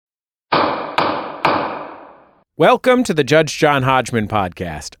Welcome to the Judge John Hodgman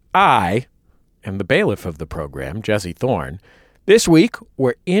podcast. I am the bailiff of the program, Jesse Thorne. This week,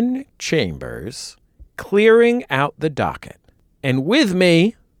 we're in chambers, clearing out the docket. And with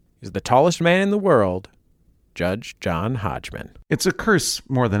me is the tallest man in the world, Judge John Hodgman. It's a curse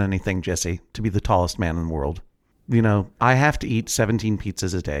more than anything, Jesse, to be the tallest man in the world. You know, I have to eat 17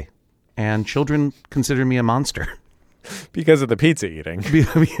 pizzas a day, and children consider me a monster. Because of the pizza eating.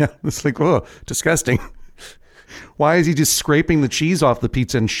 Yeah, it's like, whoa, disgusting. Why is he just scraping the cheese off the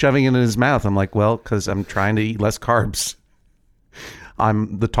pizza and shoving it in his mouth? I'm like, well, because I'm trying to eat less carbs.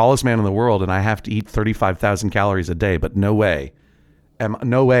 I'm the tallest man in the world, and I have to eat 35,000 calories a day, but no way am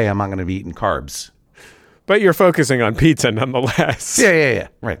I going to be eating carbs. But you're focusing on pizza nonetheless. Yeah,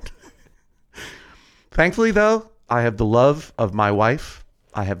 right. Thankfully, though, I have the love of my wife.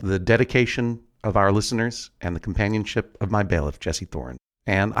 I have the dedication of our listeners and the companionship of my bailiff, Jesse Thorne.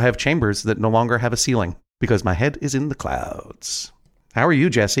 And I have chambers that no longer have a ceiling because my head is in the clouds. How are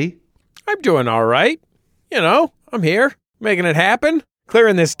you, Jesse? I'm doing all right. You know, I'm here, making it happen,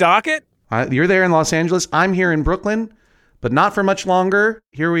 clearing this docket. You're there in Los Angeles. I'm here in Brooklyn, but not for much longer.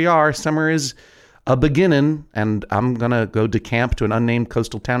 Here we are. Summer is a beginning, and I'm going to go decamp to an unnamed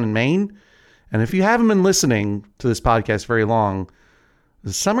coastal town in Maine. And if you haven't been listening to this podcast very long,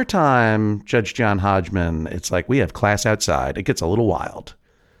 the summertime, Judge John Hodgman, it's like we have class outside. It gets a little wild.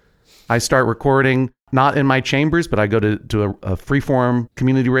 I start recording not in my chambers, but I go to a freeform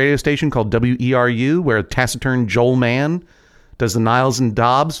community radio station called WERU, where taciturn Joel Mann does the Niles and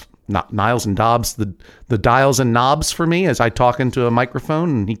Dobbs, not Niles and Dobbs, the dials and knobs for me as I talk into a microphone,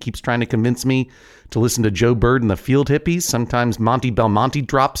 and he keeps trying to convince me to listen to Joe Bird and the Field Hippies. Sometimes Monty Belmonte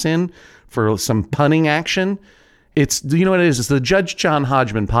drops in for some punning action. It's, you know what it is? It's the Judge John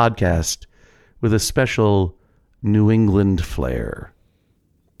Hodgman podcast with a special New England flair.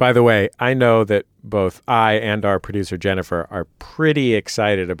 By the way, I know that both I and our producer Jennifer are pretty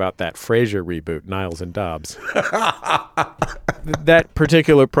excited about that Frasier reboot, Niles and Dobbs. That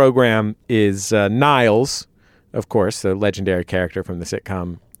particular program is Niles, of course, the legendary character from the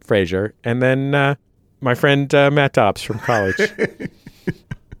sitcom Frasier, and then my friend Matt Dobbs from college.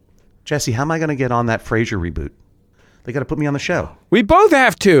 Jesse, how am I going to get on that Frasier reboot? They got to put me on the show. We both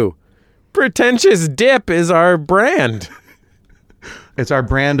have to. Pretentious Dip is our brand. It's our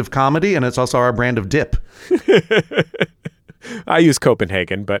brand of comedy, and it's also our brand of dip. I use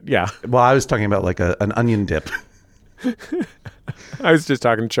Copenhagen, but yeah. Well, I was talking about like an onion dip. I was just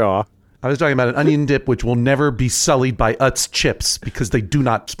talking chaw. I was talking about an onion dip, which will never be sullied by Utz chips because they do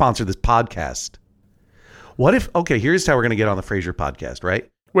not sponsor this podcast. What if, okay, here's how we're going to get on the Frasier podcast, right?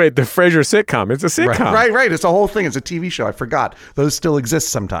 Wait, the Frasier sitcom. It's a sitcom. Right. It's a whole thing. It's a TV show. I forgot. Those still exist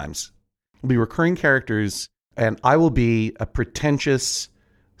sometimes. It'll be recurring characters, and I will be a pretentious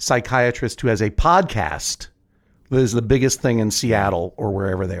psychiatrist who has a podcast that is the biggest thing in Seattle or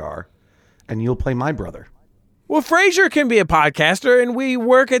wherever they are. And you'll play my brother. Well, Frasier can be a podcaster, and we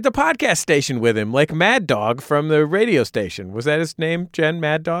work at the podcast station with him, like Mad Dog from the radio station. Was that his name, Jen?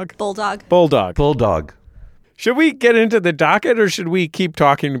 Mad Dog? Bulldog. Should we get into the docket, or should we keep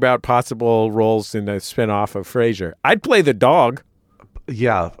talking about possible roles in the spinoff of Frasier? I'd play the dog.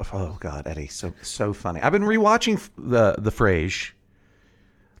 Yeah. Oh, God, Eddie. So funny. I've been rewatching the Frasier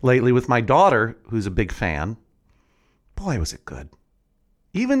lately with my daughter, who's a big fan. Boy, was it good.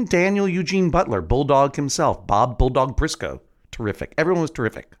 Even Daniel Eugene Butler, Bulldog himself, Bob Bulldog Briscoe, terrific. Everyone was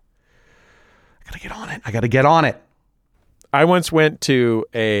terrific. I got to get on it. I once went to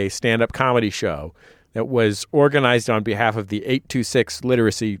a stand-up comedy show that was organized on behalf of the 826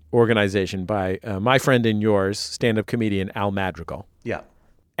 Literacy Organization by my friend and yours, stand-up comedian Al Madrigal. Yeah.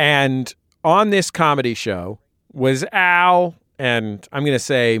 And on this comedy show was Al, and I'm going to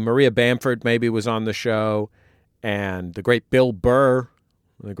say Maria Bamford maybe was on the show, and the great Bill Burr,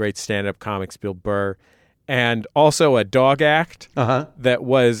 the great stand-up comics Bill Burr, and also a dog act that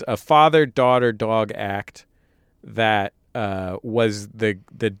was a father-daughter dog act that was the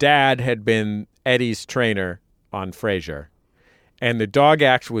dad had been Eddie's trainer on Frasier. And the dog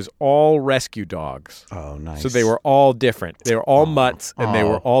act was all rescue dogs. Oh, nice. So they were all different. They were all mutts, and they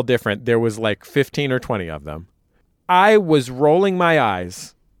were all different. There was like 15 or 20 of them. I was rolling my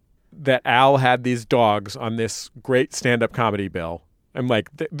eyes that Al had these dogs on this great stand-up comedy bill. I'm like,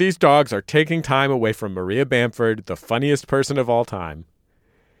 these dogs are taking time away from Maria Bamford, the funniest person of all time.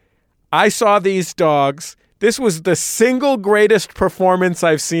 I saw these dogs. This was the single greatest performance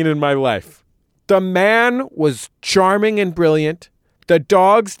I've seen in my life. The man was charming and brilliant. The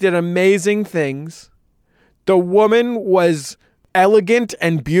dogs did amazing things. The woman was elegant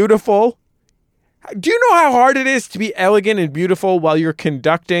and beautiful. Do you know how hard it is to be elegant and beautiful while you're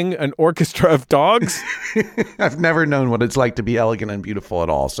conducting an orchestra of dogs? I've never known what it's like to be elegant and beautiful at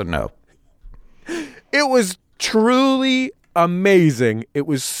all, so no. It was truly amazing. It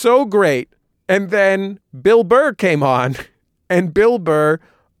was so great. And then Bill Burr came on, and Bill Burr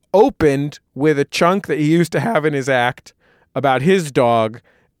opened with a chunk that he used to have in his act about his dog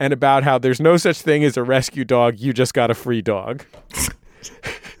and about how there's no such thing as a rescue dog. You just got a free dog.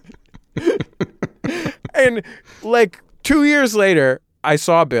 And like 2 years later, I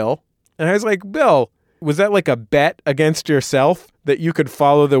saw Bill and I was like, Bill, was that like a bet against yourself that you could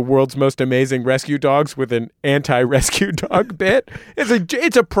follow the world's most amazing rescue dogs with an anti-rescue dog bit?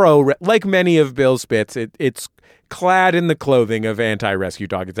 It's a pro, like many of Bill's bits. It's clad in the clothing of anti-rescue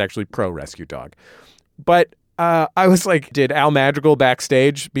dog. It's actually pro-rescue dog. But I was like, did Al Madrigal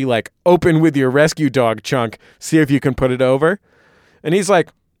backstage be like, open with your rescue dog chunk, see if you can put it over? And he's like,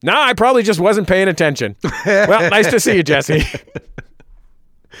 no, I probably just wasn't paying attention. Well, nice to see you, Jesse.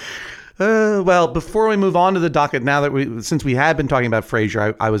 Well, before we move on to the docket, since we had been talking about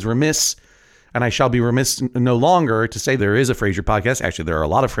Frasier, I was remiss, and I shall be remiss no longer to say there is a Frasier podcast. Actually, there are a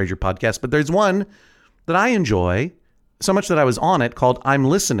lot of Frasier podcasts, but there's one that I enjoy so much that I was on it called I'm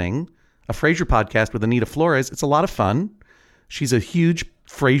Listening, a Frasier podcast with Anita Flores. It's a lot of fun. She's a huge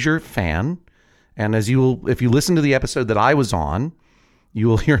Frasier fan. And if you listen to the episode that I was on, you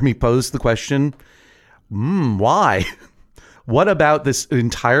will hear me pose the question, why? What about this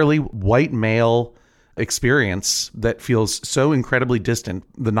entirely white male experience that feels so incredibly distant?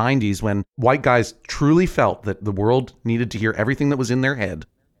 The 90s, when white guys truly felt that the world needed to hear everything that was in their head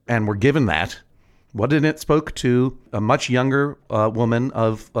and were given that. What did it spoke to a much younger woman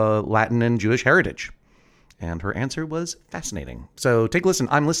of Latin and Jewish heritage? And her answer was fascinating. So take a listen.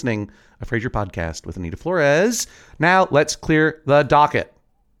 I'm Listening, a Frasier podcast with Anita Flores. Now let's clear the docket,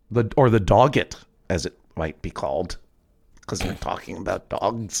 or the doggett, as it might be called, because we're talking about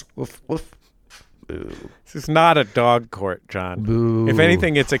dogs. Woof, woof. Boo. This is not a dog court, John. Boo. If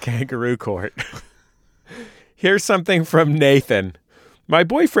anything, it's a kangaroo court. Here's something from Nathan. My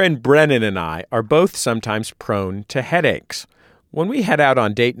boyfriend Brennan and I are both sometimes prone to headaches. When we head out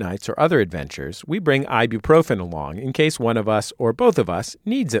on date nights or other adventures, we bring ibuprofen along in case one of us or both of us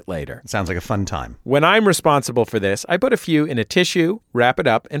needs it later. Sounds like a fun time. When I'm responsible for this, I put a few in a tissue, wrap it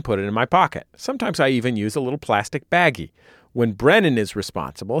up, and put it in my pocket. Sometimes I even use a little plastic baggie. When Brennan is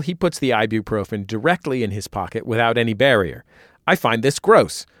responsible, he puts the ibuprofen directly in his pocket without any barrier. I find this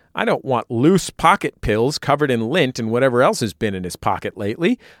gross. I don't want loose pocket pills covered in lint and whatever else has been in his pocket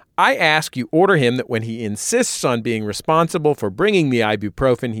lately. I ask you order him that when he insists on being responsible for bringing the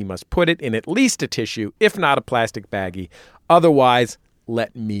ibuprofen, he must put it in at least a tissue, if not a plastic baggie. Otherwise,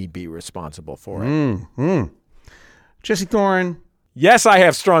 let me be responsible for it. Jesse Thorne. Yes, I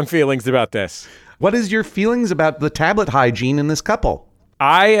have strong feelings about this. What is your feelings about the tablet hygiene in this couple?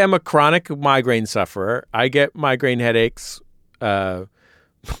 I am a chronic migraine sufferer. I get migraine headaches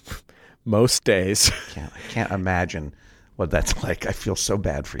most days. I can't imagine what that's like. I feel so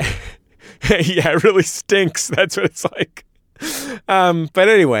bad for you. Yeah, it really stinks. That's what it's like. But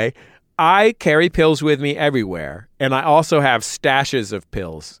anyway, I carry pills with me everywhere, and I also have stashes of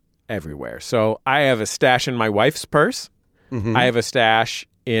pills everywhere. So I have a stash in my wife's purse. Mm-hmm. I have a stash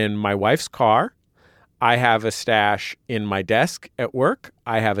in my wife's car. I have a stash in my desk at work.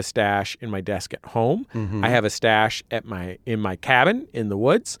 I have a stash in my desk at home. Mm-hmm. I have a stash in my cabin in the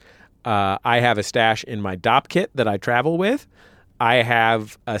woods. I have a stash in my DOP kit that I travel with. I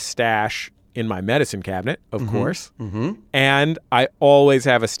have a stash in my medicine cabinet, of course. Mm-hmm. And I always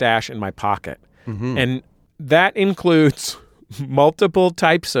have a stash in my pocket. Mm-hmm. And that includes multiple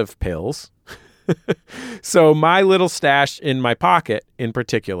types of pills. So my little stash in my pocket in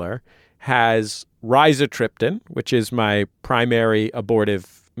particular has rizatriptan, which is my primary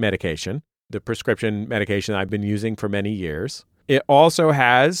abortive medication, the prescription medication I've been using for many years. It also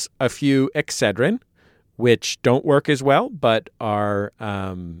has a few Excedrin, which don't work as well, but are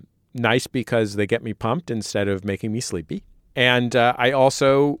nice because they get me pumped instead of making me sleepy. And I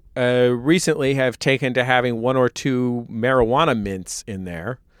also recently have taken to having 1 or 2 marijuana mints in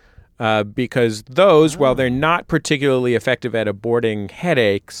there because those, while they're not particularly effective at aborting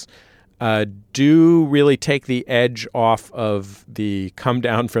headaches, do really take the edge off of the come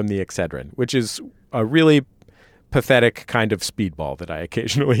down from the Excedrin, which is a really pathetic kind of speedball that I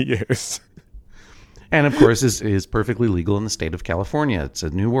occasionally use. And of course is perfectly legal in the state of California. It's a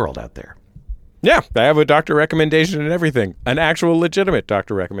new world out there. Yeah, I have a doctor recommendation and everything, an actual legitimate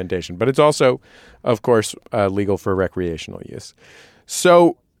doctor recommendation, but it's also, of course, legal for recreational use.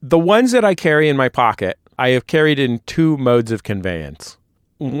 So the ones that I carry in my pocket, I have carried in 2 modes of conveyance.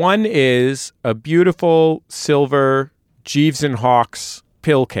 One is a beautiful silver Jeeves and Hawkes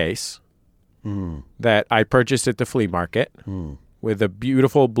pill case that I purchased at the flea market with a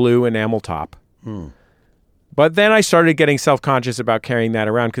beautiful blue enamel top. But then I started getting self-conscious about carrying that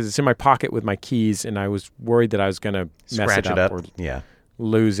around because it's in my pocket with my keys, and I was worried that I was going to mess it up or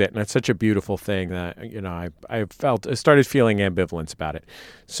lose it. And it's such a beautiful thing that, I started feeling ambivalence about it.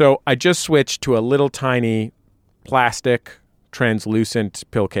 So I just switched to a little tiny plastic translucent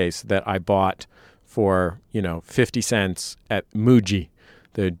pill case that I bought for, 50 cents at Muji,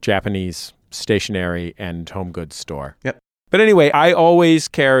 the Japanese stationery and home goods store. Yep. But anyway, I always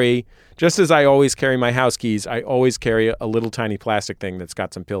carry, just as I always carry my house keys, I always carry a little tiny plastic thing that's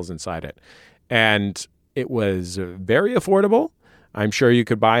got some pills inside it. And it was very affordable. I'm sure you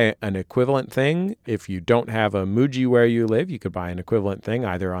could buy an equivalent thing. If you don't have a Muji where you live, you could buy an equivalent thing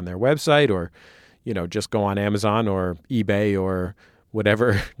either on their website or, just go on Amazon or eBay or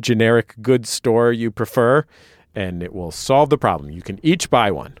whatever generic goods store you prefer, and it will solve the problem. You can each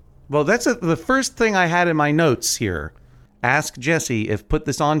buy one. Well, that's the first thing I had in my notes here. Ask Jesse if Put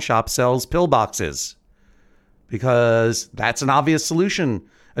This On Shop sells pill boxes, because that's an obvious solution.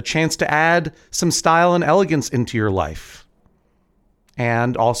 A chance to add some style and elegance into your life.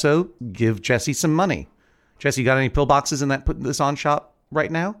 And also give Jesse some money. Jesse, you got any pill boxes in that Put This On Shop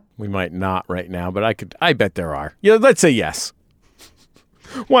right now? We might not right now, but I bet there are. Let's say yes.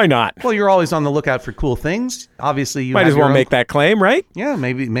 Why not? Well, you're always on the lookout for cool things. Obviously, you might as well make that claim, right? Yeah,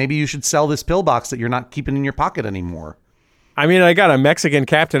 maybe you should sell this pill box that you're not keeping in your pocket anymore. I mean, I got a Mexican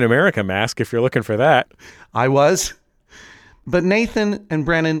Captain America mask if you're looking for that. I was. But Nathan and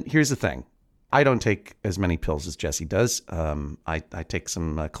Brennan, here's the thing. I don't take as many pills as Jesse does. I take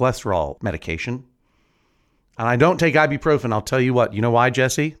some cholesterol medication. And I don't take ibuprofen. I'll tell you what. You know why,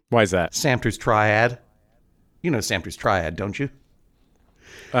 Jesse? Why is that? Samter's Triad. You know Samter's Triad, don't you?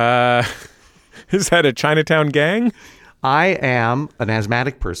 Is that a Chinatown gang? I am an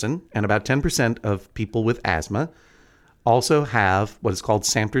asthmatic person, and about 10% of people with asthma also have what is called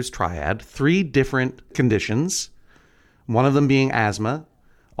Samter's Triad, 3 different conditions, one of them being asthma,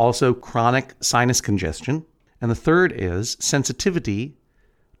 also chronic sinus congestion, and the third is sensitivity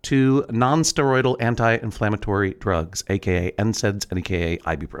to non-steroidal anti-inflammatory drugs, aka NSAIDs and aka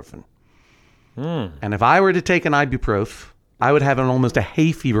ibuprofen. And if I were to take an ibuprofen, I would have almost a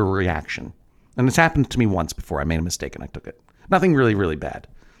hay fever reaction. And it's happened to me once before. I made a mistake and I took it. Nothing really, really bad.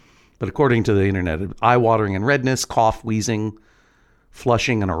 But according to the internet, eye-watering and redness, cough, wheezing,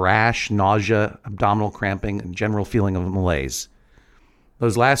 flushing and a rash, nausea, abdominal cramping, and general feeling of malaise.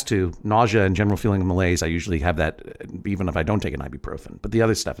 Those last two, nausea and general feeling of malaise, I usually have that even if I don't take an ibuprofen. But the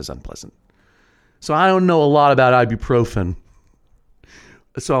other stuff is unpleasant. So I don't know a lot about ibuprofen.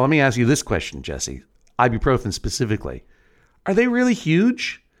 So let me ask you this question, Jesse. Ibuprofen specifically. Are they really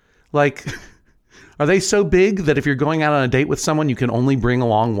huge? Like, are they so big that if you're going out on a date with someone, you can only bring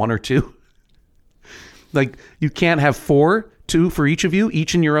along 1 or 2? Like, you can't have 2 for each of you,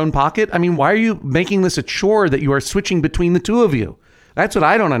 each in your own pocket? I mean, why are you making this a chore that you are switching between the 2 of you? That's what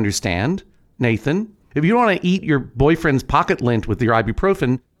I don't understand, Nathan. If you don't want to eat your boyfriend's pocket lint with your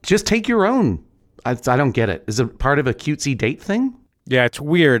ibuprofen, just take your own. I don't get it. Is it part of a cutesy date thing? Yeah, it's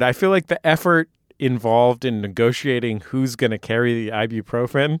weird. I feel like the effort involved in negotiating who's going to carry the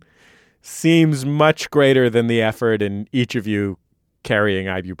ibuprofen seems much greater than the effort in each of you carrying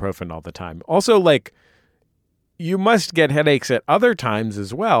ibuprofen all the time. Also, like, you must get headaches at other times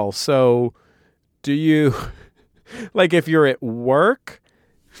as well. So do you, like, if you're at work,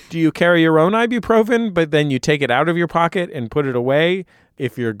 do you carry your own ibuprofen, but then you take it out of your pocket and put it away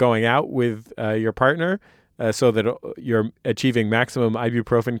if you're going out with your partner? So that you're achieving maximum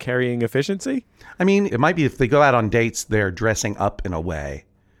ibuprofen carrying efficiency? I mean, it might be if they go out on dates, they're dressing up in a way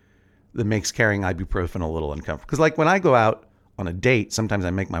that makes carrying ibuprofen a little uncomfortable. Because like when I go out on a date, sometimes I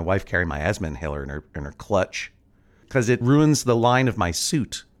make my wife carry my asthma inhaler in her clutch because it ruins the line of my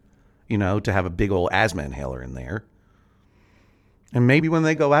suit, to have a big old asthma inhaler in there. And maybe when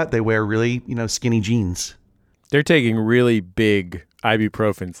they go out, they wear really, skinny jeans. They're taking really big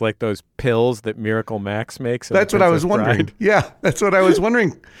ibuprofens, like those pills that Miracle Max makes. That's what I was wondering. Yeah, that's what I was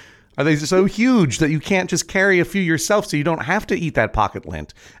wondering. Are they so huge that you can't just carry a few yourself so you don't have to eat that pocket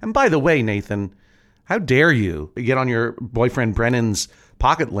lint? And by the way, Nathan, how dare you get on your boyfriend Brennan's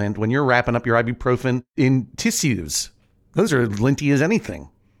pocket lint when you're wrapping up your ibuprofen in tissues? Those are linty as anything.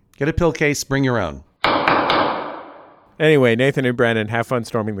 Get a pill case, bring your own. Anyway, Nathan and Brennan, have fun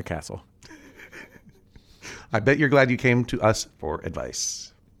storming the castle. I bet you're glad you came to us for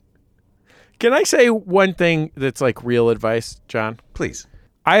advice. Can I say one thing that's like real advice, John? Please.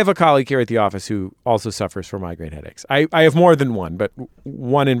 I have a colleague here at the office who also suffers from migraine headaches. I have more than one, but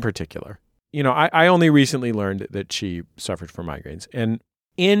one in particular. I only recently learned that she suffered from migraines. And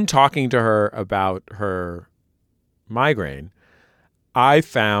in talking to her about her migraine, I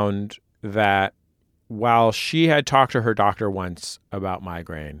found that while she had talked to her doctor once about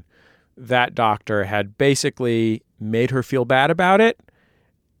migraine, that doctor had basically made her feel bad about it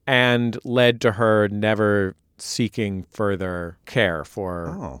and led to her never seeking further care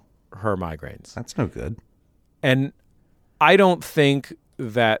for her migraines. That's no good. And I don't think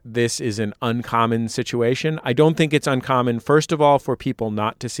that this is an uncommon situation. I don't think it's uncommon, first of all, for people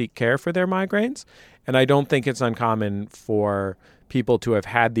not to seek care for their migraines. And I don't think it's uncommon for people to have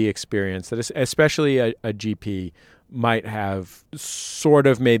had the experience that especially a GP might have sort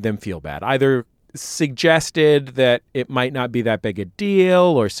of made them feel bad, either suggested that it might not be that big a deal,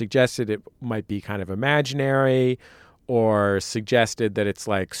 or suggested it might be kind of imaginary, or suggested that it's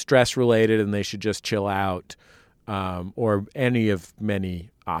like stress related and they should just chill out, or any of many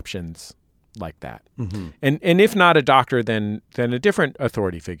options like that. Mm-hmm. And if not a doctor, then a different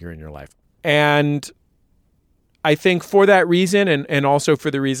authority figure in your life. And I think for that reason, and also for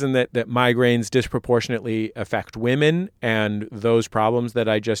the reason that migraines disproportionately affect women, and those problems that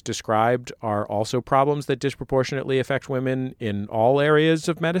I just described are also problems that disproportionately affect women in all areas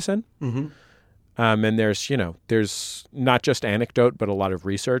of medicine. Mm-hmm. And there's not just anecdote, but a lot of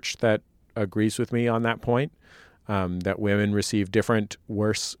research that agrees with me on that point, that women receive different,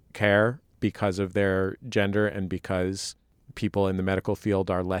 worse care because of their gender and because people in the medical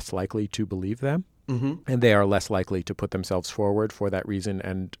field are less likely to believe them. Mm-hmm. And they are less likely to put themselves forward for that reason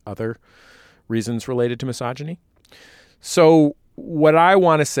and other reasons related to misogyny. So what I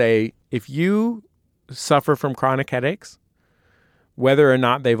want to say, if you suffer from chronic headaches, whether or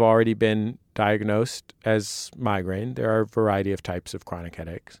not they've already been diagnosed as migraine, there are a variety of types of chronic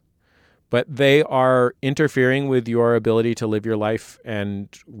headaches, but they are interfering with your ability to live your life and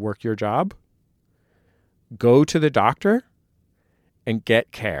work your job, go to the doctor and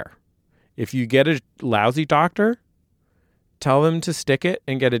get care. If you get a lousy doctor, tell them to stick it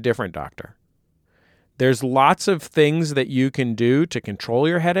and get a different doctor. There's lots of things that you can do to control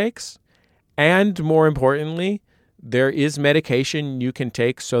your headaches. And more importantly, there is medication you can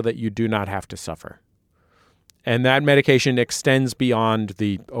take so that you do not have to suffer. And that medication extends beyond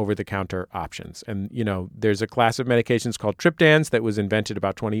the over-the-counter options. And, there's a class of medications called triptans that was invented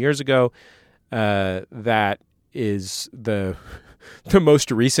about 20 years ago that is the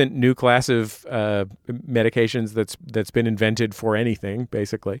most recent new class of medications that's been invented for anything,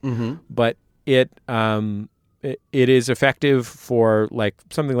 basically. Mm-hmm. But it is effective for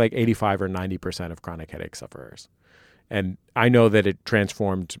something like 85 or 90% of chronic headache sufferers. And I know that it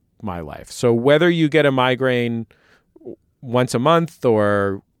transformed my life. So whether you get a migraine once a month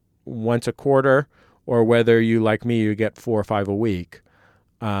or once a quarter, or whether you, like me, you get 4 or 5 a week,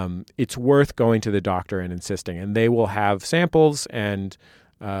 it's worth going to the doctor and insisting. And they will have samples, and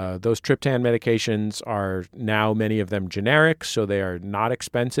those triptan medications are now, many of them, generic, so they are not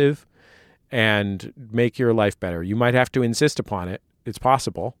expensive and make your life better. You might have to insist upon it. It's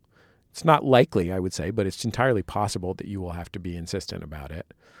possible. It's not likely, I would say, but it's entirely possible that you will have to be insistent about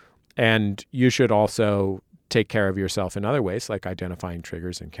it. And you should also take care of yourself in other ways, like identifying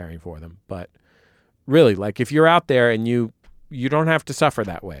triggers and caring for them. But really, if you're out there and you don't have to suffer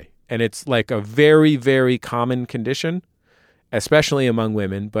that way. And it's a very, very common condition, especially among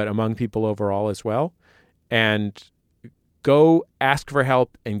women, but among people overall as well. And go ask for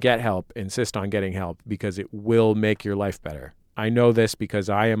help and get help. Insist on getting help, because it will make your life better. I know this because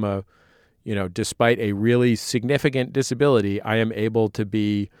I am despite a really significant disability, I'm able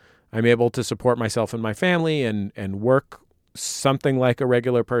to support myself and my family and work something like a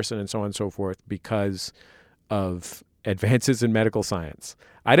regular person and so on and so forth because of advances in medical science.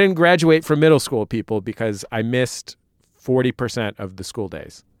 I didn't graduate from middle school, people, because I missed 40% of the school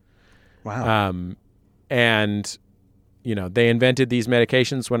days. Wow. And they invented these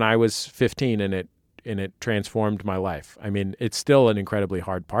medications when I was 15, and it transformed my life. I mean, it's still an incredibly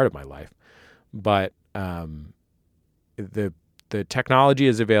hard part of my life, but the technology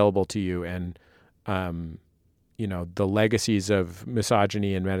is available to you, and the legacies of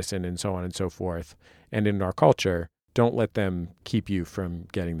misogyny in medicine and so on and so forth, and in our culture, don't let them keep you from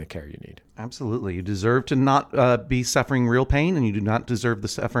getting the care you need. Absolutely. You deserve to not be suffering real pain, and you do not deserve the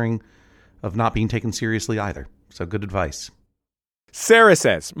suffering of not being taken seriously either. So good advice. Sarah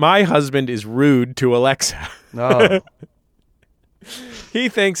says, my husband is rude to Alexa. Oh. He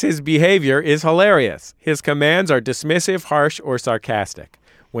thinks his behavior is hilarious. His commands are dismissive, harsh, or sarcastic.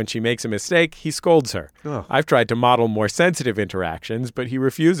 When she makes a mistake, he scolds her. Ugh. I've tried to model more sensitive interactions, but he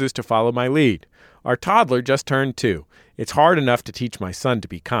refuses to follow my lead. Our toddler just turned 2. It's hard enough to teach my son to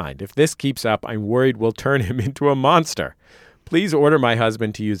be kind. If this keeps up, I'm worried we'll turn him into a monster. Please order my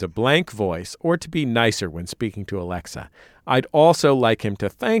husband to use a blank voice or to be nicer when speaking to Alexa. I'd also like him to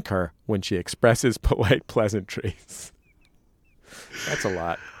thank her when she expresses polite pleasantries. That's a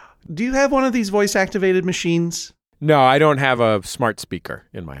lot. Do you have one of these voice-activated machines? No, I don't have a smart speaker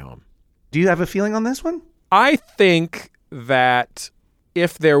in my home. Do you have a feeling on this one? I think that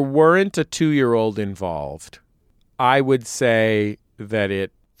if there weren't a 2-year-old involved, I would say that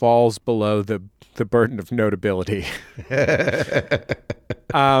it falls below the burden of notability.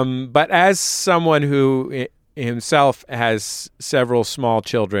 But as someone who himself has several small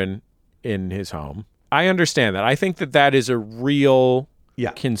children in his home, I understand that. I think that that is a real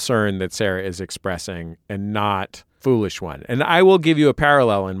concern that Sarah is expressing and not foolish one. And I will give you a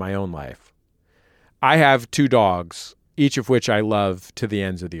parallel in my own life. I have 2 dogs, each of which I love to the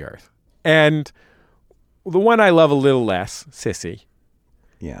ends of the earth. And the one I love a little less, Sissy,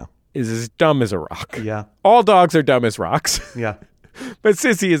 is as dumb as a rock. Yeah. All dogs are dumb as rocks. Yeah. But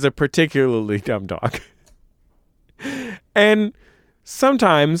Sissy is a particularly dumb dog. And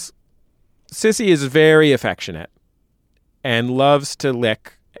sometimes Sissy is very affectionate and loves to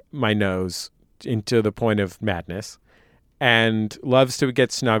lick my nose into the point of madness and loves to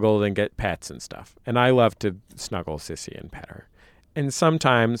get snuggled and get pets and stuff. And I love to snuggle Sissy and pet her. And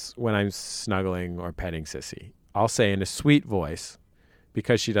sometimes when I'm snuggling or petting Sissy, I'll say in a sweet voice,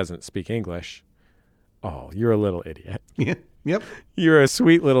 because she doesn't speak English, "Oh, you're a little idiot. Yeah. Yep. You're a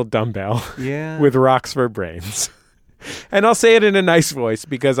sweet little dumbbell with rocks for brains." And I'll say it in a nice voice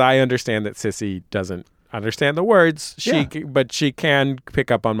because I understand that Sissy doesn't understand the words, but she can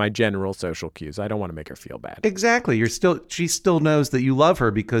pick up on my general social cues. I don't want to make her feel bad. Exactly. She still knows that you love her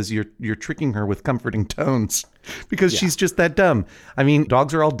because you're tricking her with comforting tones because she's just that dumb. I mean,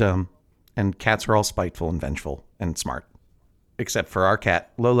 dogs are all dumb and cats are all spiteful and vengeful and smart, except for our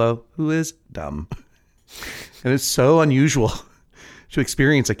cat, Lolo, who is dumb. And it's so unusual to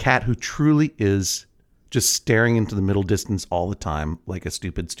experience a cat who truly is just staring into the middle distance all the time like a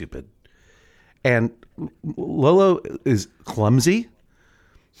stupid. And Lolo is clumsy.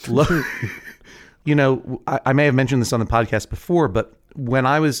 You know, I may have mentioned this on the podcast before, but when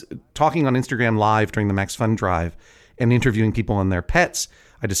I was talking on Instagram Live during the Max Fun Drive and interviewing people on their pets,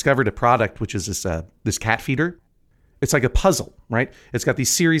 I discovered a product, which is this cat feeder. It's like a puzzle, right? It's got these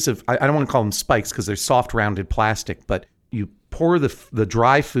series of, I don't want to call them spikes because they're soft, rounded plastic, but you pour the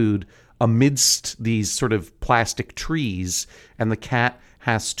dry food amidst these sort of plastic trees, and the cat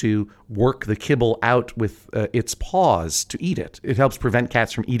has to work the kibble out with its paws to eat it. It helps prevent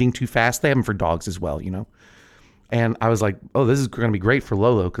cats from eating too fast. They have them for dogs as well, you know? And I was like, oh, this is going to be great for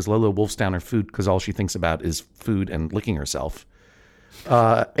Lolo because Lolo wolfs down her food because all she thinks about is food and licking herself.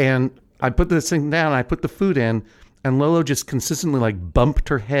 And I put this thing down, I put the food in, and Lolo just consistently like bumped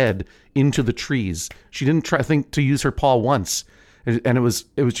her head into the trees. She didn't think to use her paw once. And it was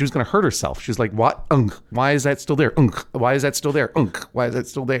she was going to hurt herself. She was like, "What? Why is that still there? Why is that still there? Why is that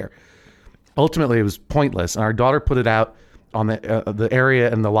still there?" Ultimately, it was pointless. And our daughter put it out on the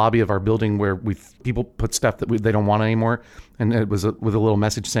area in the lobby of our building where people put stuff that they don't want anymore. And it was with a little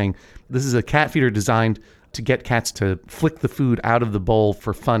message saying, "This is a cat feeder designed to get cats to flick the food out of the bowl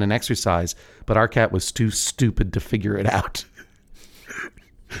for fun and exercise, but our cat was too stupid to figure it out.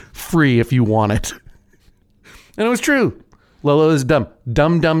 Free if you want it." And it was true. Lolo is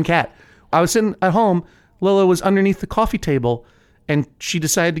dumb cat. I was sitting at home. Lolo was underneath the coffee table, and she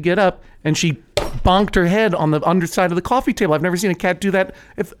decided to get up, and she bonked her head on the underside of the coffee table. I've never seen a cat do that.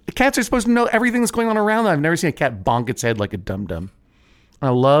 If cats are supposed to know everything that's going on around them, I've never seen a cat bonk its head like a dum-dum. I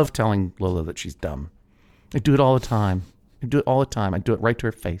love telling Lolo that she's dumb. I do it all the time. I do it right to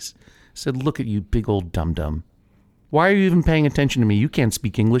her face. I said, "Look at you, big old dum-dum. Why are you even paying attention to me? You can't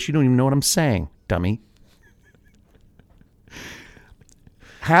speak English. You don't even know what I'm saying, dummy."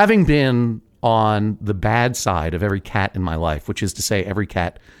 Having been on the bad side of every cat in my life, which is to say every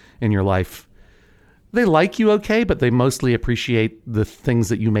cat in your life, they like you okay, but they mostly appreciate the things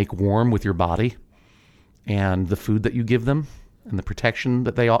that you make warm with your body and the food that you give them and the protection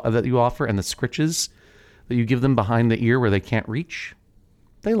that you offer and the scritches that you give them behind the ear where they can't reach.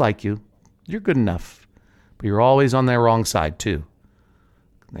 They like you. You're good enough. But you're always on their wrong side too.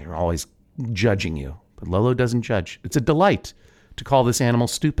 They're always judging you. But Lolo doesn't judge. It's a delight to call this animal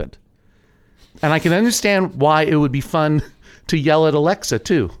stupid. And I can understand why it would be fun to yell at Alexa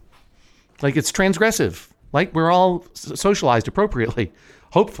too. Like, it's transgressive. Like, we're all socialized appropriately,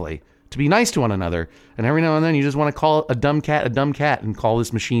 hopefully, to be nice to one another. And every now and then you just want to call a dumb cat and call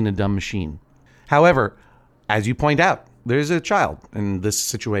this machine a dumb machine. However, as you point out, there's a child in this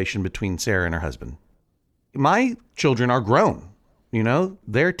situation between Sarah and her husband. My children are grown.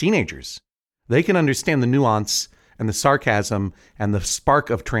 They're teenagers. They can understand the nuance and the sarcasm and the spark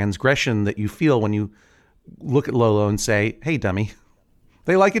of transgression that you feel when you look at Lolo and say, hey, dummy.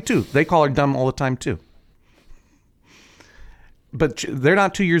 They like it too. They call her dumb all the time too. But they're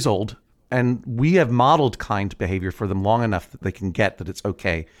not 2 years old, and we have modeled kind behavior for them long enough that they can get that it's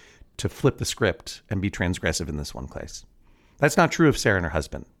okay to flip the script and be transgressive in this one case. That's not true of Sarah and her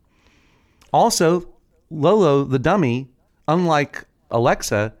husband. Also, Lolo, the dummy, unlike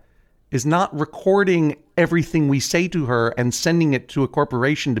Alexa, is not recording everything we say to her and sending it to a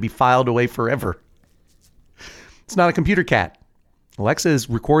corporation to be filed away forever. It's not a computer cat. Alexa is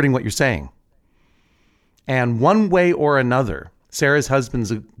recording what you're saying. And one way or another, Sarah's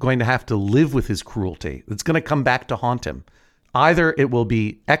husband's going to have to live with his cruelty. It's going to come back to haunt him. Either it will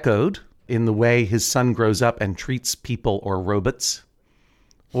be echoed in the way his son grows up and treats people or robots,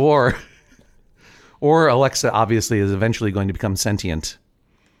 or Alexa obviously is eventually going to become sentient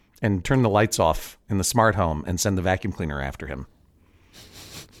and turn the lights off in the smart home and send the vacuum cleaner after him.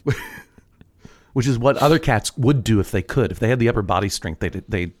 Which is what other cats would do if they could. If they had the upper body strength,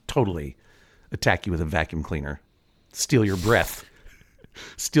 they'd totally attack you with a vacuum cleaner. Steal your breath.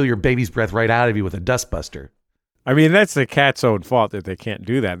 Steal your baby's breath right out of you with a dustbuster. I mean, that's the cat's own fault that they can't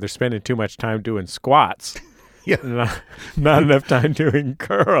do that. They're spending too much time doing squats. Yeah. Not enough time doing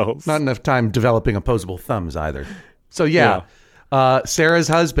curls. Not enough time developing opposable thumbs either. So Sarah's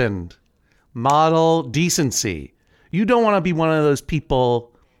husband, model decency. You don't want to be one of those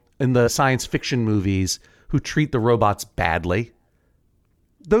people in the science fiction movies who treat the robots badly.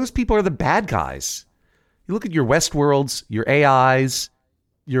 Those people are the bad guys. You look at your Westworlds, your AIs,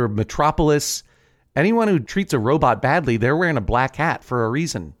 your Metropolis. Anyone who treats a robot badly, they're wearing a black hat for a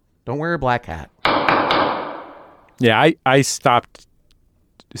reason. Don't wear a black hat. Yeah, I stopped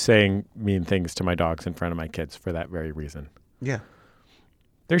saying mean things to my dogs in front of my kids for that very reason. Yeah.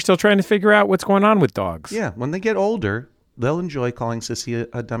 They're still trying to figure out what's going on with dogs. Yeah, when they get older, they'll enjoy calling Sissy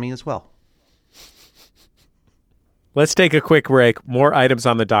a dummy as well. Let's take a quick break. More items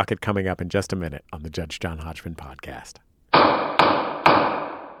on the docket coming up in just a minute on the Judge John Hodgman podcast.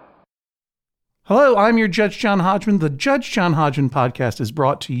 Hello, I'm your Judge John Hodgman. The Judge John Hodgman podcast is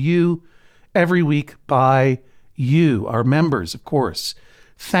brought to you every week by you, our members, of course.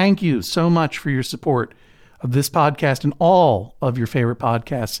 Thank you so much for your support of this podcast and all of your favorite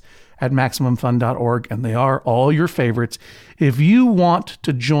podcasts at MaximumFun.org, and they are all your favorites. If you want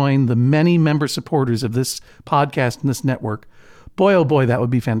to join the many member supporters of this podcast and this network, boy, oh boy, that would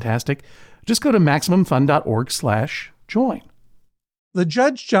be fantastic. Just go to MaximumFun.org/join. The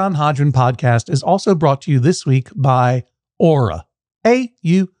Judge John Hodgman podcast is also brought to you this week by Aura.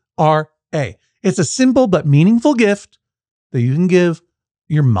 A-U-R-A. It's a simple but meaningful gift that you can give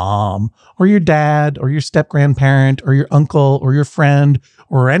your mom or your dad or your step-grandparent or your uncle or your friend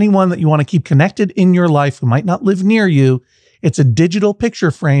or anyone that you want to keep connected in your life who might not live near you. It's a digital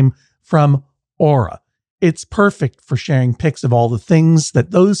picture frame from Aura. It's perfect for sharing pics of all the things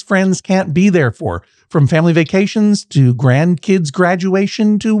that those friends can't be there for, from family vacations to grandkids'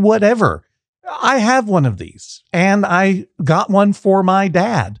 graduation to whatever. I have one of these, and I got one for my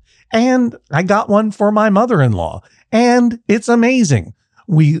dad, and I got one for my mother-in-law, and it's amazing.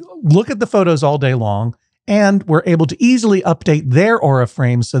 We look at the photos all day long, and we're able to easily update their Aura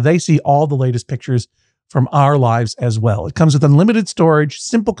frames so they see all the latest pictures from our lives as well. It comes with unlimited storage,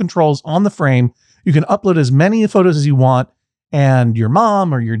 simple controls on the frame. You can upload as many photos as you want, and your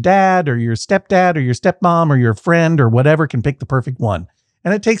mom or your dad or your stepdad or your stepmom or your friend or whatever can pick the perfect one.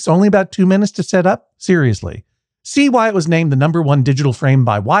 And it takes only about 2 minutes to set up. Seriously. See why it was named the #1 digital frame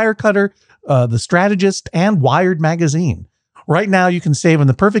by Wirecutter, The Strategist, and Wired Magazine. Right now, you can save on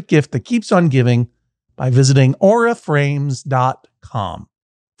the perfect gift that keeps on giving by visiting auraframes.com.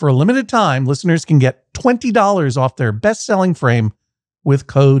 For a limited time, listeners can get $20 off their best-selling frame with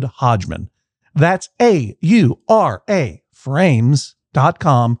code Hodgman. That's AURA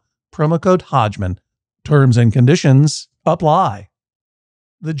frames.com, promo code Hodgman. Terms and conditions apply.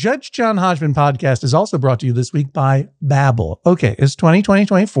 The Judge John Hodgman podcast is also brought to you this week by Babbel. Okay, it's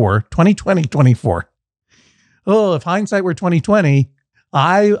 2020-24. Oh, if hindsight were 2020,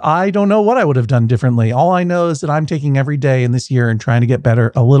 I don't know what I would have done differently. All I know is that I'm taking every day in this year and trying to get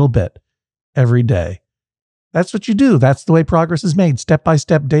better a little bit every day. That's what you do. That's the way progress is made, step by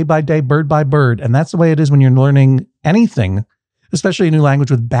step, day by day, bird by bird. And that's the way it is when you're learning anything, especially a new language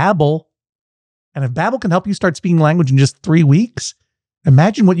with Babbel. And if Babbel can help you start speaking language in just 3 weeks,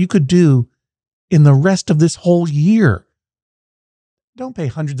 Imagine what you could do in the rest of this whole year. Don't pay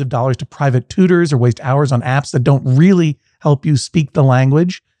hundreds of dollars to private tutors or waste hours on apps that don't really help you speak the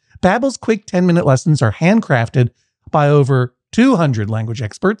language. Babbel's quick 10-minute lessons are handcrafted by over 200 language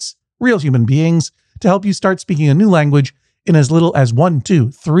experts, real human beings, to help you start speaking a new language in as little as 1,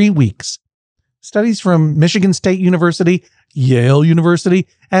 2, 3 weeks. Studies from Michigan State University, Yale University,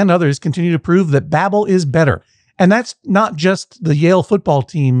 and others continue to prove that Babbel is better. And that's not just the Yale football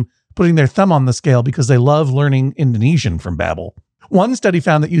team putting their thumb on the scale because they love learning Indonesian from Babbel. One study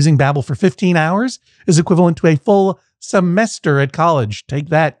found that using Babbel for 15 hours is equivalent to a full semester at college. Take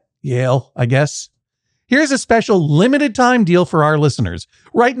that, Yale, I guess. Here's a special limited time deal for our listeners.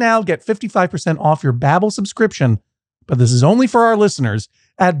 Right now, get 55% off your Babbel subscription, but this is only for our listeners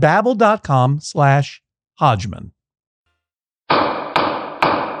at babbel.com/Hodgman.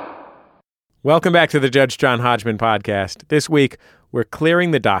 Welcome back to the Judge John Hodgman podcast. This week, we're clearing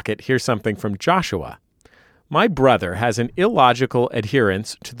the docket. Here's something from Joshua. My brother has an illogical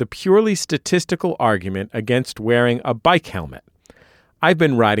adherence to the purely statistical argument against wearing a bike helmet. I've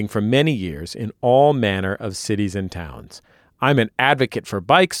been riding for many years in all manner of cities and towns. I'm an advocate for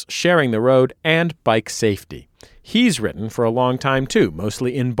bikes, sharing the road, and bike safety. He's ridden for a long time, too,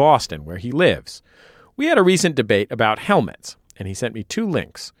 mostly in Boston, where he lives. We had a recent debate about helmets, and he sent me 2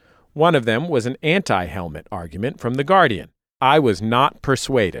 links. One of them was an anti-helmet argument from The Guardian. I was not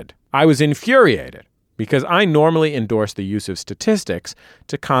persuaded. I was infuriated because I normally endorse the use of statistics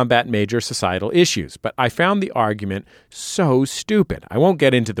to combat major societal issues, but I found the argument so stupid. I won't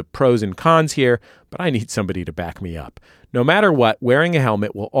get into the pros and cons here, but I need somebody to back me up. No matter what, wearing a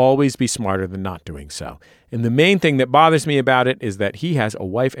helmet will always be smarter than not doing so. And the main thing that bothers me about it is that he has a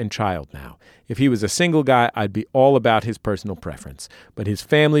wife and child now. If he was a single guy, I'd be all about his personal preference. But his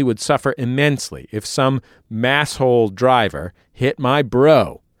family would suffer immensely if some masshole driver hit my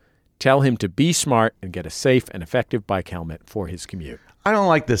bro. Tell him to be smart and get a safe and effective bike helmet for his commute. I don't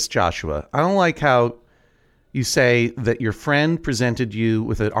like this, Joshua. I don't like how you say that your friend presented you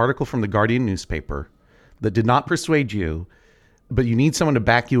with an article from the Guardian newspaper that did not persuade you, but you need someone to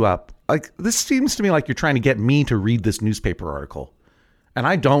back you up. Like, this seems to me like you're trying to get me to read this newspaper article. And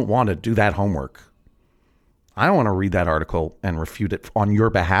I don't want to do that homework. I don't want to read that article and refute it on your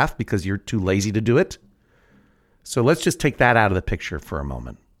behalf because you're too lazy to do it. So let's just take that out of the picture for a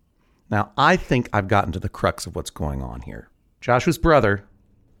moment. Now, I think I've gotten to the crux of what's going on here. Joshua's brother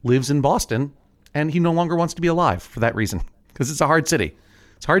lives in Boston, and he no longer wants to be alive for that reason, because it's a hard city.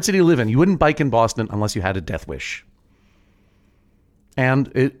 It's a hard city to live in. You wouldn't bike in Boston unless you had a death wish.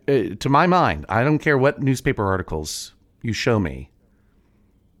 And to my mind, I don't care what newspaper articles you show me,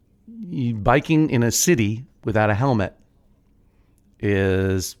 biking in a city without a helmet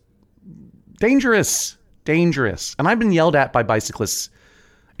is dangerous. And I've been yelled at by bicyclists,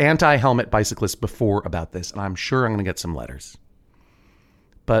 anti-helmet bicyclists before about this, and I'm sure I'm going to get some letters.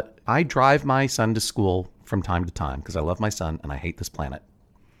 But I drive my son to school from time to time because I love my son and I hate this planet.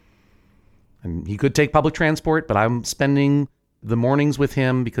 And he could take public transport, but I'm spending the mornings with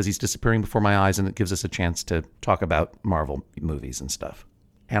him because he's disappearing before my eyes, and it gives us a chance to talk about Marvel movies and stuff.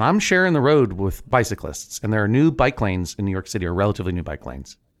 And I'm sharing the road with bicyclists, and there are new bike lanes in New York City, or relatively new bike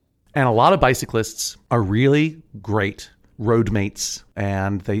lanes. And a lot of bicyclists are really great road mates,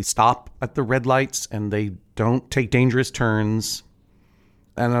 and they stop at the red lights and they don't take dangerous turns.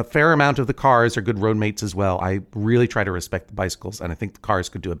 And a fair amount of the cars are good road mates as well. I really try to respect the bicycles, and I think the cars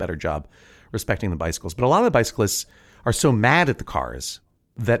could do a better job respecting the bicycles. But a lot of the bicyclists are so mad at the cars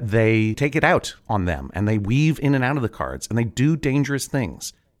that they take it out on them, and they weave in and out of the cars, and they do dangerous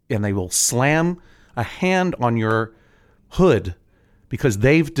things. And they will slam a hand on your hood because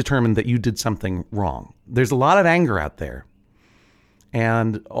they've determined that you did something wrong. There's a lot of anger out there.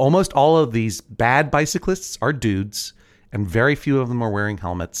 And almost all of these bad bicyclists are dudes, and very few of them are wearing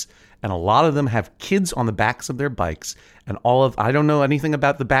helmets. And a lot of them have kids on the backs of their bikes. And I don't know anything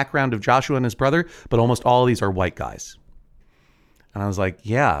about the background of Joshua and his brother, but almost all of these are white guys. And I was like,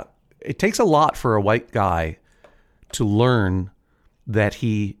 yeah, it takes a lot for a white guy to learn that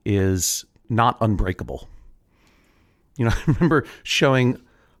he is not unbreakable. You know, I remember showing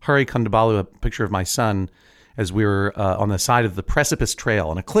Hari Kondabolu a picture of my son as we were on the side of the Precipice Trail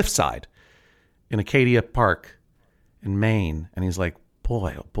on a cliffside in Acadia Park in Maine. And he's like,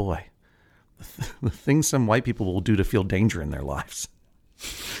 boy, oh boy, the things some white people will do to feel danger in their lives,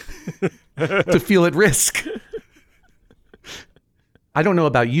 to feel at risk. I don't know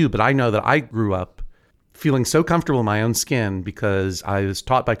about you, but I know that I grew up feeling so comfortable in my own skin because I was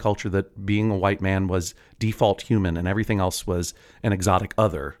taught by culture that being a white man was default human and everything else was an exotic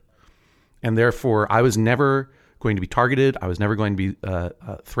other. And therefore, I was never going to be targeted. I was never going to be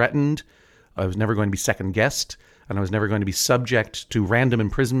threatened. I was never going to be second guessed. And I was never going to be subject to random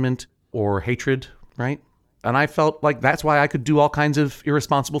imprisonment or hatred, right? And I felt like that's why I could do all kinds of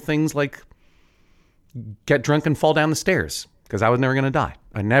irresponsible things like get drunk and fall down the stairs because I was never going to die.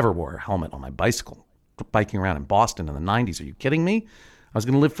 I never wore a helmet on my bicycle biking around in Boston in the 90s. Are you kidding me? I was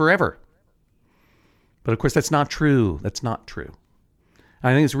going to live forever. But of course, that's not true. That's not true.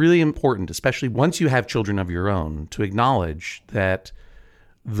 I think it's really important, especially once you have children of your own, to acknowledge that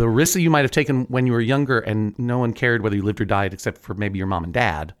the risks that you might have taken when you were younger and no one cared whether you lived or died except for maybe your mom and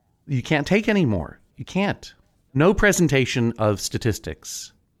dad, you can't take anymore. You can't. No presentation of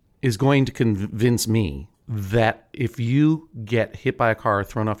statistics is going to convince me that if you get hit by a car,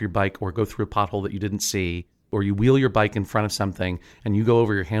 thrown off your bike, or go through a pothole that you didn't see, or you wheel your bike in front of something and you go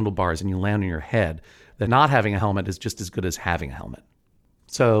over your handlebars and you land on your head, that not having a helmet is just as good as having a helmet.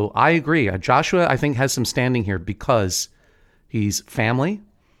 So I agree. Joshua, I think, has some standing here because he's family.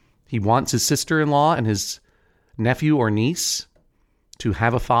 He wants his sister-in-law and his nephew or niece to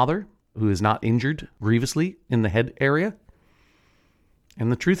have a father who is not injured grievously in the head area. And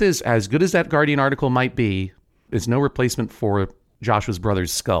the truth is, as good as that Guardian article might be, it's no replacement for Joshua's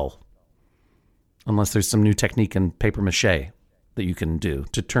brother's skull. Unless there's some new technique in paper mache that you can do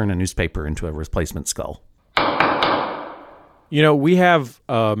to turn a newspaper into a replacement skull. You know, we have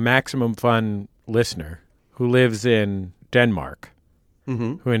a Maximum Fun listener who lives in Denmark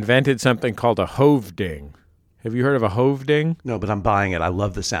who invented something called a hovding. Have you heard of a hovding? No, but I'm buying it. I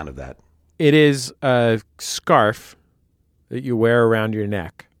love the sound of that. It is a scarf that you wear around your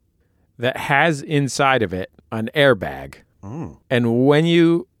neck that has inside of it an airbag. Mm. And when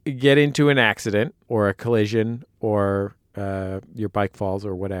you get into an accident or a collision or your bike falls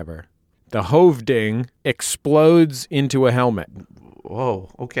or whatever, the hovding explodes into a helmet.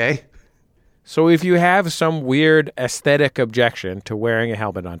 Whoa, okay. So if you have some weird aesthetic objection to wearing a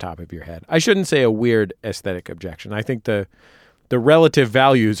helmet on top of your head, I shouldn't say a weird aesthetic objection. I think the relative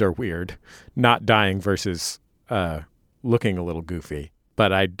values are weird, not dying versus looking a little goofy.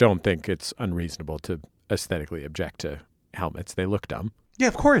 But I don't think it's unreasonable to aesthetically object to helmets. They look dumb. Yeah,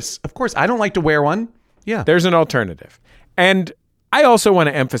 of course. Of course. I don't like to wear one. Yeah. There's an alternative. And I also want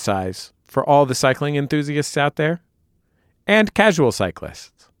to emphasize for all the cycling enthusiasts out there and casual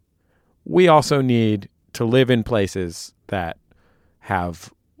cyclists, we also need to live in places that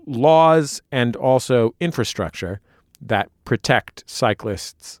have laws and also infrastructure that protect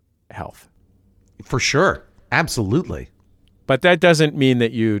cyclists' health. For sure. Absolutely. But that doesn't mean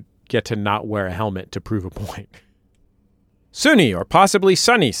that you get to not wear a helmet to prove a point. Suni, or possibly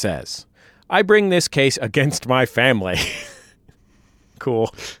Sunny, says, I bring this case against my family.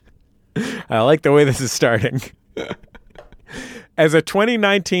 Cool. I like the way this is starting. As a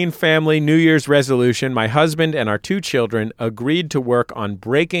 2019 family New Year's resolution, my husband and our 2 children agreed to work on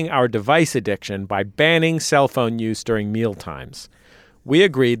breaking our device addiction by banning cell phone use during meal times. We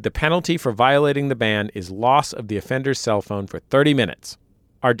agreed the penalty for violating the ban is loss of the offender's cell phone for 30 minutes.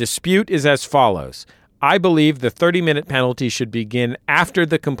 Our dispute is as follows. I believe the 30-minute penalty should begin after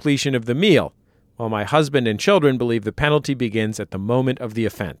the completion of the meal, while my husband and children believe the penalty begins at the moment of the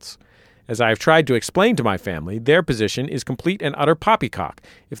offense. As I have tried to explain to my family, their position is complete and utter poppycock.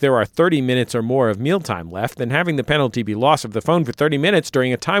 If there are 30 minutes or more of mealtime left, then having the penalty be loss of the phone for 30 minutes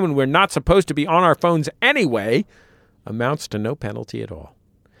during a time when we're not supposed to be on our phones anyway amounts to no penalty at all.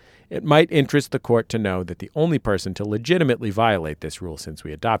 It might interest the court to know that the only person to legitimately violate this rule since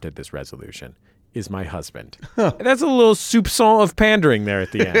we adopted this resolution is my husband. That's a little soupçon of pandering there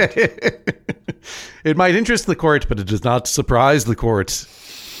at the end. It might interest the court, but it does not surprise the court.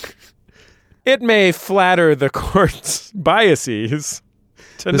 It may flatter the court's biases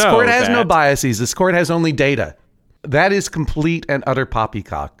to This know court has that. no biases. This court has only data. That is complete and utter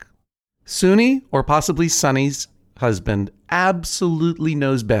poppycock. Suni, or possibly Sunny's husband, absolutely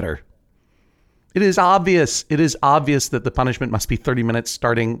knows better. It is obvious. It is obvious that the punishment must be 30 minutes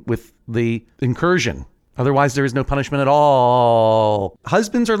starting with the incursion. Otherwise, there is no punishment at all.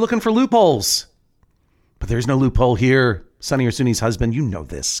 Husbands are looking for loopholes. But there's no loophole here. Sunny or Suni's husband, you know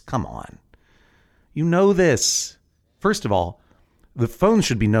this. Come on. You know this. First of all, the phone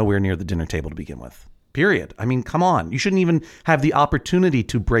should be nowhere near the dinner table to begin with. Period. I mean, come on. You shouldn't even have the opportunity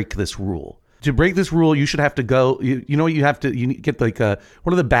to break this rule. To break this rule, you should have to go, you know what you have to, you get like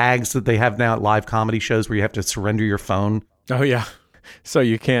what are the bags that they have now at live comedy shows where you have to surrender your phone? Oh, yeah. So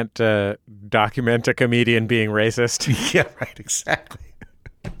you can't document a comedian being racist? Yeah, right, exactly.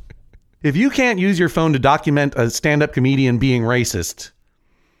 If you can't use your phone to document a stand-up comedian being racist,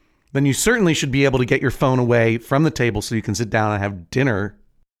 then you certainly should be able to get your phone away from the table so you can sit down and have dinner.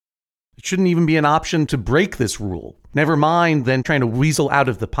 It shouldn't even be an option to break this rule. Never mind then trying to weasel out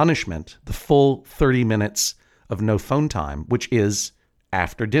of the punishment the full 30 minutes of no phone time, which is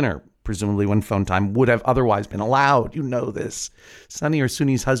after dinner, presumably when phone time would have otherwise been allowed. You know this. Sonny or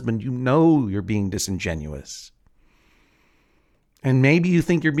Suni's husband, you know you're being disingenuous. And maybe you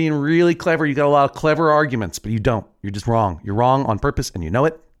think you're being really clever. You got a lot of clever arguments, but you don't. You're just wrong. You're wrong on purpose, and you know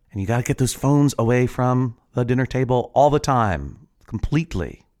it. And you got to get those phones away from the dinner table all the time,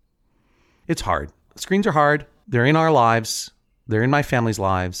 completely. It's hard. Screens are hard. They're in our lives. They're in my family's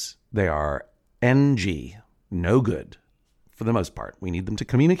lives. They are NG, no good for the most part. We need them to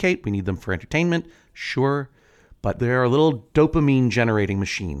communicate. We need them for entertainment, sure. But they're little dopamine generating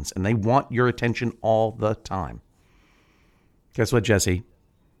machines, and they want your attention all the time. Guess what, Jesse?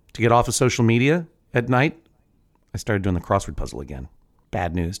 To get off of social media at night, I started doing the crossword puzzle again.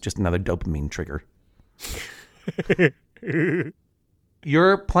 Bad news, just another dopamine trigger.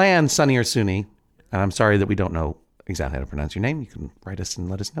 Your plan, Sonny or Suni, and I'm sorry that we don't know exactly how to pronounce your name. You can write us and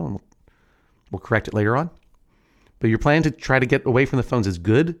let us know, and we'll correct it later on. But your plan to try to get away from the phones is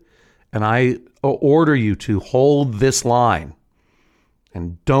good, and I order you to hold this line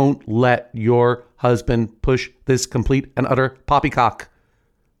and don't let your husband push this complete and utter poppycock,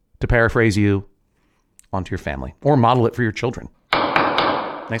 to paraphrase you, onto your family, or model it for your children.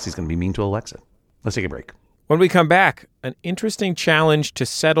 Next, he's going to be mean to Alexa. Let's take a break. When we come back, an interesting challenge to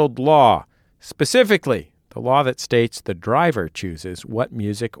settled law, specifically the law that states the driver chooses what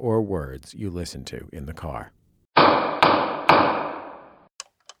music or words you listen to in the car.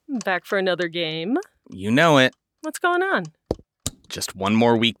 Back for another game. You know it. What's going on? Just one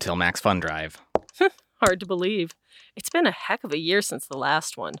more week till Max Fun Drive. Hard to believe. It's been a heck of a year since the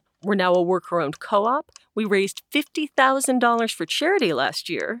last one. We're now a worker-owned co-op. We raised $50,000 for charity last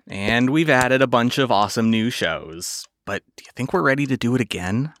year. And we've added a bunch of awesome new shows. But do you think we're ready to do it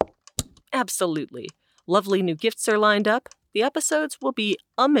again? Absolutely. Lovely new gifts are lined up. The episodes will be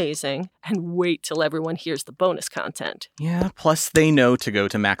amazing. And wait till everyone hears the bonus content. Yeah, plus they know to go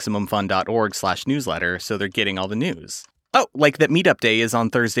to MaximumFun.org/newsletter, so they're getting all the news. Oh, like that meetup day is on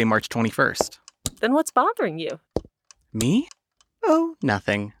Thursday, March 21st. Then what's bothering you? Me? Oh,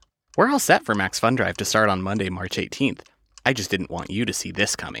 nothing. We're all set for Max Fun Drive to start on Monday, March 18th. I just didn't want you to see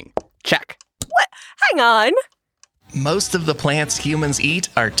this coming. Check. What? Hang on. Most of the plants humans eat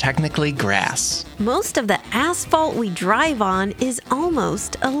are technically grass. Most of the asphalt we drive on is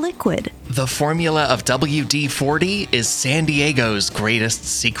almost a liquid. The formula of WD-40 is San Diego's greatest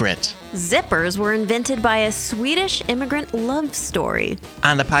secret. Zippers were invented by a Swedish immigrant love story.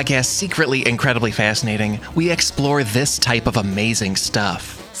 On the podcast Secretly Incredibly Fascinating, we explore this type of amazing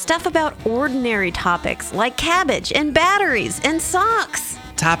stuff. Stuff about ordinary topics like cabbage and batteries and socks.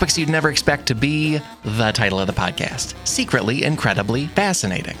 Topics you'd never expect to be the title of the podcast. Secretly Incredibly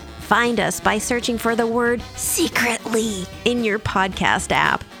Fascinating. Find us by searching for the word secretly in your podcast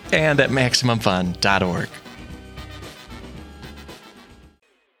app. And at MaximumFun.org.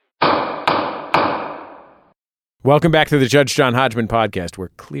 Welcome back to the Judge John Hodgman podcast. We're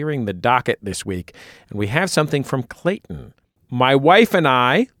clearing the docket this week, and we have something from Clayton. My wife and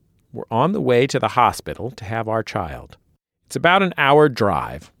I were on the way to the hospital to have our child. It's about an hour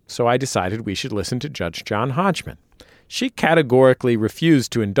drive, so I decided we should listen to Judge John Hodgman. She categorically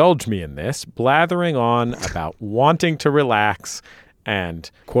refused to indulge me in this, blathering on about wanting to relax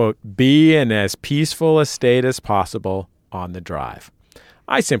and, quote, be in as peaceful a state as possible on the drive.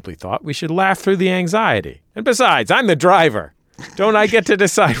 I simply thought we should laugh through the anxiety. And besides, I'm the driver. Don't I get to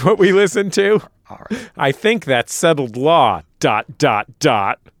decide what we listen to? All right. I think that's settled law, ... I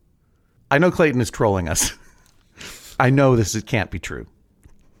know Clayton is trolling us. I know can't be true.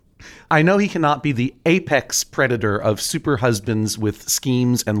 I know he cannot be the apex predator of super husbands with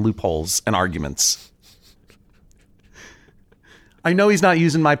schemes and loopholes and arguments. I know he's not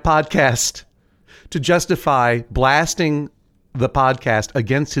using my podcast to justify blasting the podcast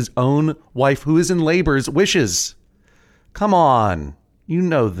against his own wife, who is in labor's wishes. Come on. You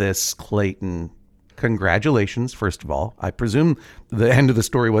know this, Clayton. Congratulations, first of all. I presume the end of the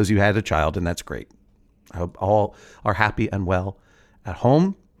story was you had a child, and that's great. I hope all are happy and well at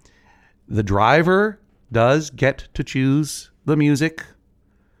home. The driver does get to choose the music,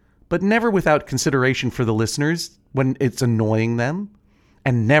 but never without consideration for the listeners when it's annoying them,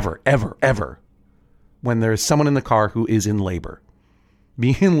 and never, ever, ever when there's someone in the car who is in labor.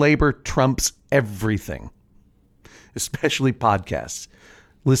 Being in labor trumps everything, especially podcasts.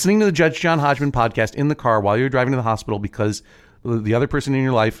 Listening to the Judge John Hodgman podcast in the car while you're driving to the hospital because the other person in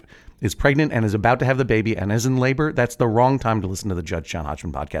your life is pregnant and is about to have the baby and is in labor, that's the wrong time to listen to the Judge John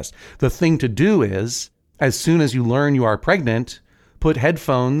Hodgman podcast. The thing to do is, as soon as you learn you are pregnant, put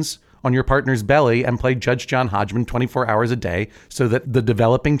headphones on your partner's belly and play Judge John Hodgman 24 hours a day so that the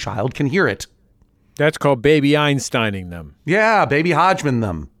developing child can hear it. That's called baby Einsteining them. Yeah, baby Hodgman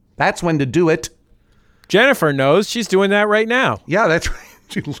them. That's when to do it. Jennifer knows. She's doing that right now. Yeah, that's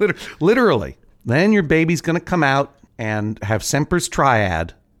right. Literally. Then your baby's going to come out and have Semper's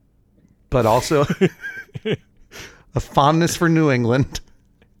triad, but also a fondness for New England.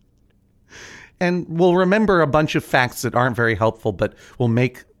 And will remember a bunch of facts that aren't very helpful, but will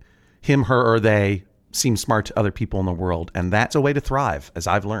make him, her, or they seem smart to other people in the world. And that's a way to thrive, as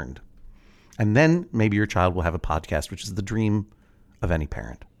I've learned. And then maybe your child will have a podcast, which is the dream of any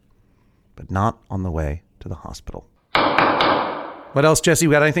parent, but not on the way to the hospital. What else, Jesse?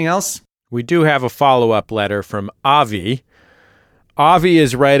 We got anything else? We do have a follow-up letter from Avi. Avi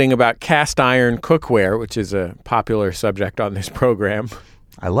is writing about cast iron cookware, which is a popular subject on this program.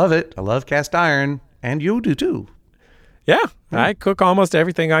 I love it. I love cast iron. And you do too. Yeah, I cook almost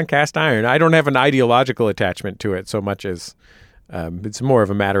everything on cast iron. I don't have an ideological attachment to it so much as it's more of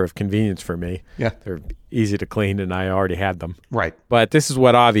a matter of convenience for me. Yeah. They're easy to clean and I already had them. Right. But this is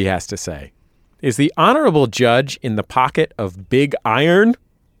what Avi has to say. Is the honorable judge in the pocket of big iron?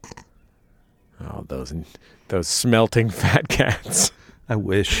 Oh, those smelting fat cats. I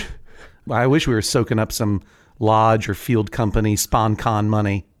wish we were soaking up some lodge or field company SpawnCon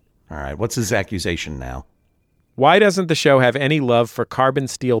money. All right, what's his accusation now? Why doesn't the show have any love for carbon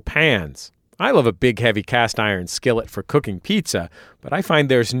steel pans? I love a big, heavy cast iron skillet for cooking pizza, but I find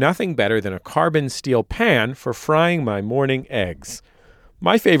there's nothing better than a carbon steel pan for frying my morning eggs.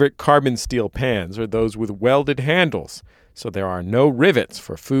 My favorite carbon steel pans are those with welded handles, so there are no rivets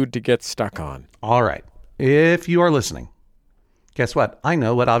for food to get stuck on. All right, if you are listening, guess what? I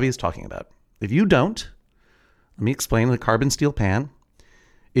know what Avi is talking about. If you don't, let me explain. The carbon steel pan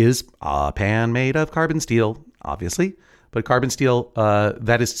is a pan made of carbon steel, obviously. But carbon steel,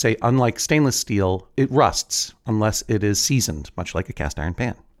 that is to say, unlike stainless steel, it rusts unless it is seasoned, much like a cast iron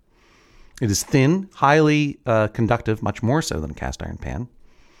pan. It is thin, highly conductive, much more so than a cast iron pan.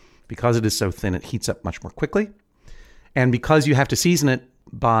 Because it is so thin, it heats up much more quickly. And because you have to season it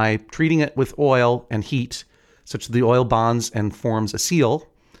by treating it with oil and heat, such that the oil bonds and forms a seal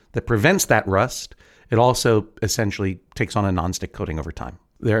that prevents that rust, it also essentially takes on a nonstick coating over time.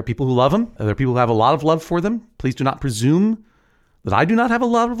 There are people who love them. There are people who have a lot of love for them. Please do not presume that I do not have a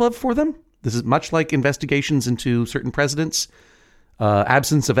lot of love for them. This is much like investigations into certain presidents.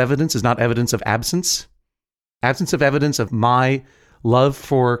 Absence of evidence is not evidence of absence. Absence of evidence of my love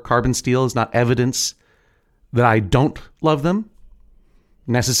for carbon steel is not evidence that I don't love them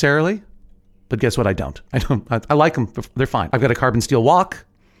necessarily. But guess what? I don't. I like them. They're fine. I've got a carbon steel wok,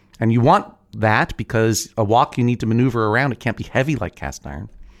 and you want that because a wok you need to maneuver around. It can't be heavy like cast iron.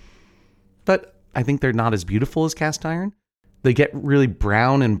 But I think they're not as beautiful as cast iron. They get really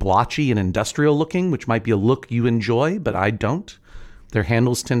brown and blotchy and industrial looking, which might be a look you enjoy, but I don't. Their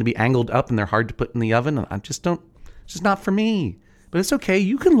handles tend to be angled up and they're hard to put in the oven. And I just don't, it's just not for me. But it's okay.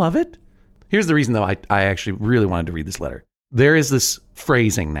 You can love it. Here's the reason, though, I actually really wanted to read this letter. There is this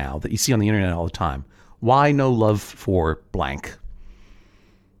phrasing now that you see on the internet all the time. Why no love for blank?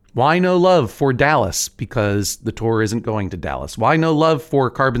 Why no love for Dallas because the tour isn't going to Dallas? Why no love for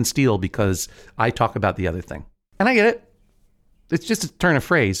carbon steel because I talk about the other thing? And I get it. It's just a turn of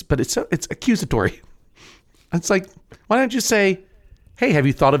phrase, but it's accusatory. It's like, why don't you say, hey, have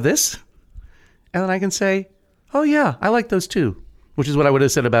you thought of this? And then I can say, oh yeah, I like those too, which is what I would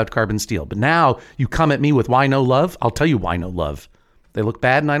have said about carbon steel. But now you come at me with why no love? I'll tell you why no love. They look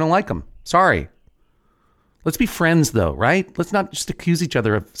bad and I don't like them. Sorry. Let's be friends, though, right? Let's not just accuse each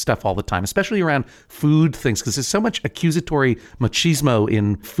other of stuff all the time, especially around food things, because there's so much accusatory machismo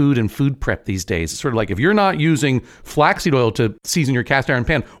in food and food prep these days. It's sort of like, if you're not using flaxseed oil to season your cast iron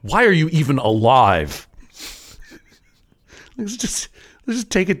pan, why are you even alive? Let's just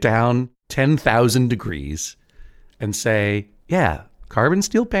take it down 10,000 degrees and say, yeah, carbon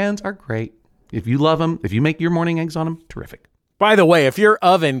steel pans are great. If you love them, if you make your morning eggs on them, terrific. By the way, if your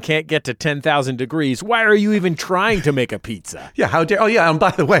oven can't get to 10,000 degrees, why are you even trying to make a pizza? Yeah, how dare... Oh, yeah, and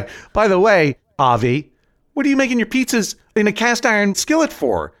by the way, Avi, what are you making your pizzas in a cast iron skillet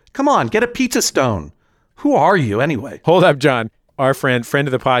for? Come on, get a pizza stone. Who are you, anyway? Hold up, John. Our friend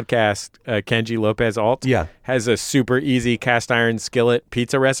of the podcast, Kenji Lopez Alt, has a super easy cast iron skillet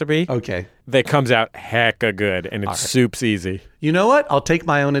pizza recipe. Okay. That comes out hecka good, and it's soups easy. You know what? I'll take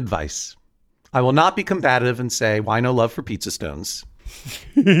my own advice. I will not be combative and say, why no love for pizza stones?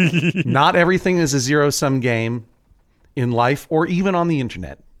 Not everything is a zero-sum game in life or even on the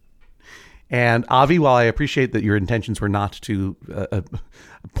internet. And Avi, while I appreciate that your intentions were not to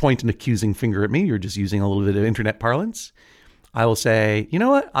point an accusing finger at me, you're just using a little bit of internet parlance, I will say, you know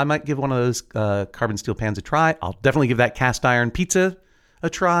what? I might give one of those carbon steel pans a try. I'll definitely give that cast iron pizza a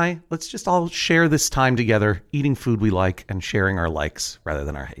try. Let's just all share this time together, eating food we like and sharing our likes rather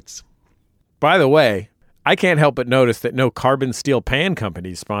than our hates. By the way, I can't help but notice that no carbon steel pan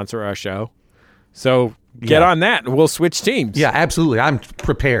companies sponsor our show. So get on that and we'll switch teams. Yeah, absolutely. I'm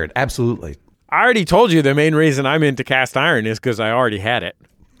prepared. Absolutely. I already told you the main reason I'm into cast iron is because I already had it.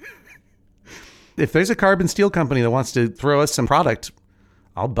 If there's a carbon steel company that wants to throw us some product,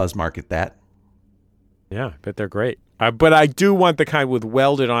 I'll buzz market that. Yeah, I bet they're great. But I do want the kind with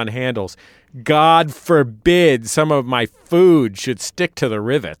welded on handles. God forbid some of my food should stick to the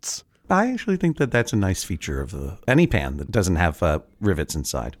rivets. I actually think that that's a nice feature of any pan that doesn't have rivets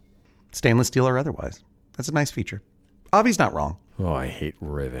inside. Stainless steel or otherwise. That's a nice feature. Avi's not wrong. Oh, I hate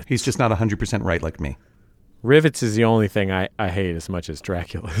rivets. He's just not 100% right like me. Rivets is the only thing I hate as much as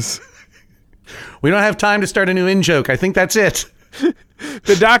Dracula's. We don't have time to start a new in-joke. I think that's it.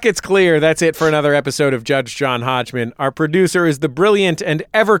 The docket's clear. That's it for another episode of Judge John Hodgman. Our producer is the brilliant and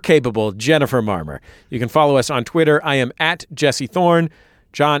ever-capable Jennifer Marmer. You can follow us on Twitter. I am at Jesse Thorne.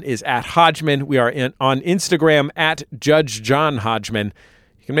 John is at Hodgman. We are on Instagram at Judge John Hodgman.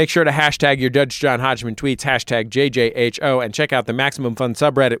 You can make sure to hashtag your Judge John Hodgman tweets, hashtag JJHO, and check out the Maximum Fun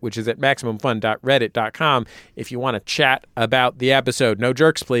subreddit, which is at MaximumFun.reddit.com if you want to chat about the episode. No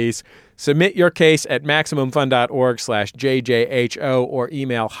jerks, please. Submit your case at MaximumFun.org/JJHO or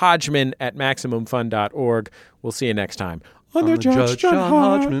email Hodgman@MaximumFun.org. We'll see you next time on the Judge John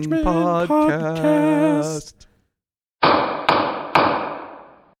Hodgman podcast.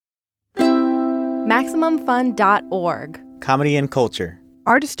 MaximumFun.org. Comedy and culture.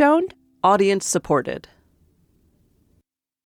 Artist owned. Audience supported.